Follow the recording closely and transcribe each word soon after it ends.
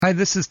Hi,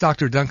 this is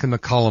Dr. Duncan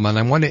McCollum, and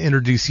I want to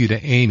introduce you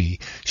to Amy.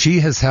 She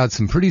has had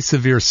some pretty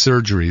severe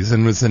surgeries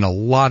and was in a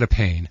lot of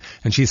pain,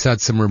 and she's had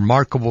some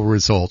remarkable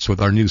results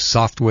with our new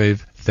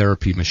SoftWave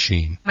therapy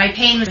machine. My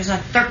pain was a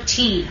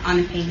 13 on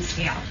the pain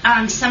scale.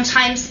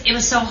 Sometimes it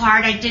was so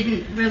hard I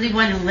didn't really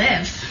want to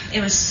live. It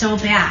was so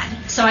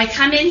bad. So I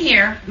come in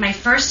here, my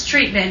first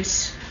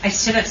treatment, I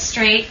stood up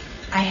straight.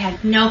 I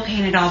had no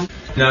pain at all.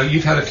 Now,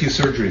 you've had a few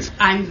surgeries.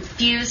 I'm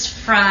fused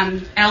from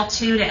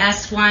L2 to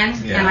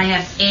S1, and I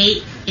have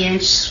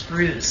 8-inch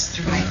screws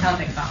through my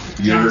pelvic bone.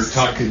 You're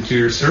talking to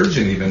your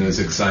surgeon even is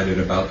excited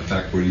about the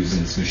fact we're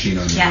using this machine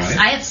on you, Yes,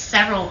 right? I have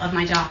several of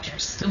my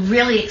doctors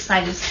really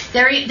excited.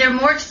 They're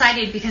more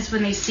excited because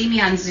when they see me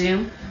on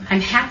Zoom,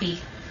 I'm happy.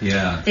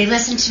 Yeah. They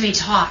listen to me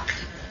talk,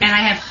 and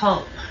I have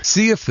hope.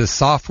 See if the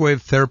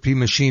SoftWave therapy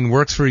machine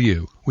works for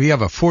you. We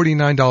have a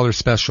 $49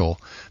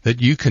 special that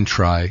you can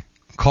try.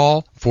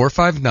 Call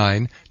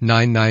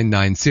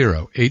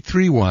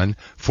 459-9990,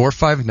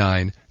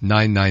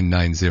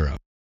 831-459-9990.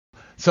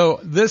 So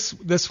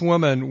this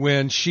woman,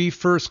 when she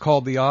first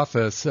called the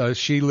office,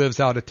 she lives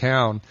out of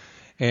town,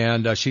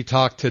 and she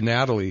talked to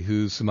Natalie,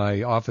 who's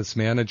my office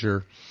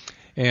manager.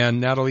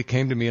 And Natalie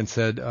came to me and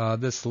said,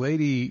 this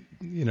lady,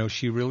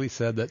 she really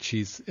said that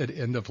she's at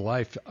end of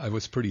life. I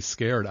was pretty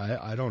scared.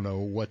 I don't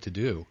know what to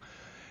do.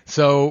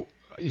 So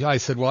I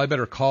said, well, I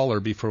better call her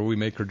before we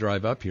make her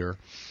drive up here.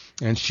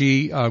 And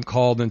she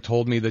called and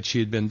told me that she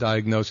had been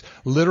diagnosed.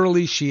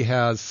 Literally, she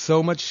has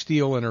so much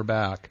steel in her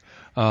back.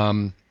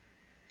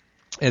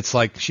 It's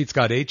like she's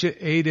got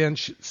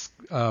 8-inch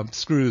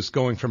screws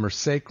going from her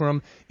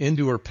sacrum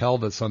into her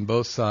pelvis on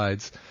both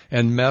sides,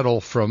 and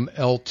metal from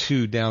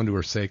L2 down to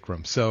her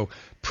sacrum. So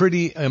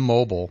pretty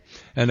immobile,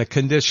 and a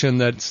condition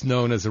that's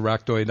known as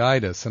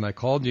arachnoiditis. And I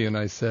called you and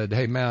I said,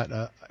 hey,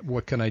 Matt,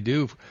 what can I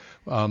do?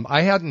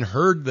 I hadn't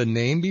heard the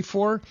name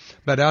before,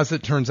 but as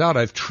it turns out,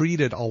 I've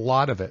treated a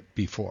lot of it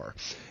before,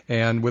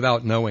 and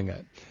without knowing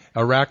it.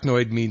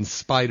 Arachnoid means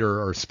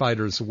spider or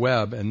spider's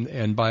web,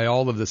 and by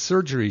all of the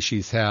surgery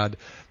she's had,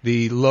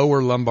 the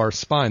lower lumbar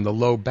spine, the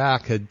low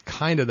back,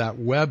 that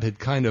web had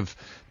kind of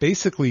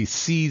basically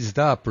seized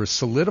up or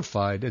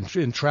solidified and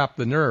entrapped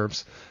the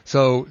nerves.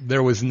 So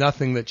there was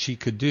nothing that she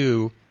could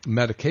do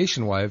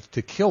medication-wise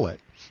to kill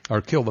it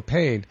or kill the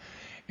pain.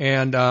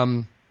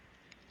 And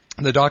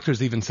the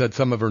doctors even said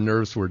some of her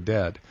nerves were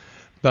dead.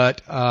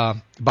 But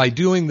by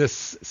doing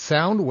this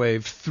sound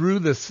wave through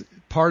this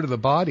part of the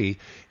body,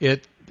 the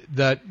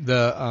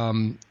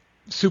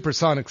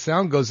supersonic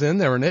sound goes in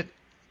there and it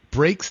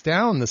breaks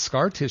down the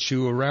scar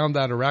tissue around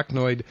that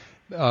arachnoid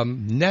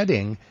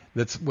netting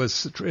that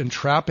was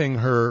entrapping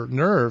her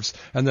nerves.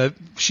 And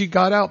she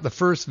got out the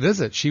first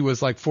visit. She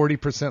was like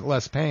 40%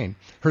 less pain.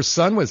 Her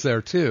son was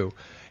there too.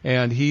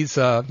 And he's,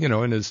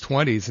 in his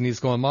 20s, and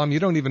he's going, Mom, you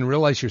don't even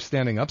realize you're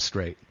standing up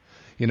straight.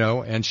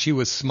 And she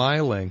was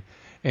smiling.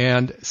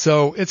 And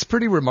so it's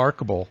pretty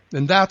remarkable.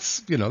 And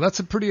that's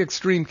a pretty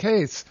extreme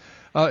case.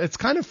 It's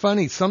kind of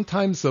funny.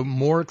 Sometimes the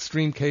more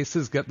extreme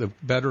cases get the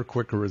better,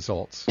 quicker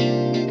results.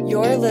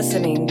 You're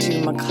listening to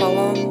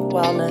McCollum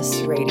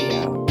Wellness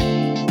Radio.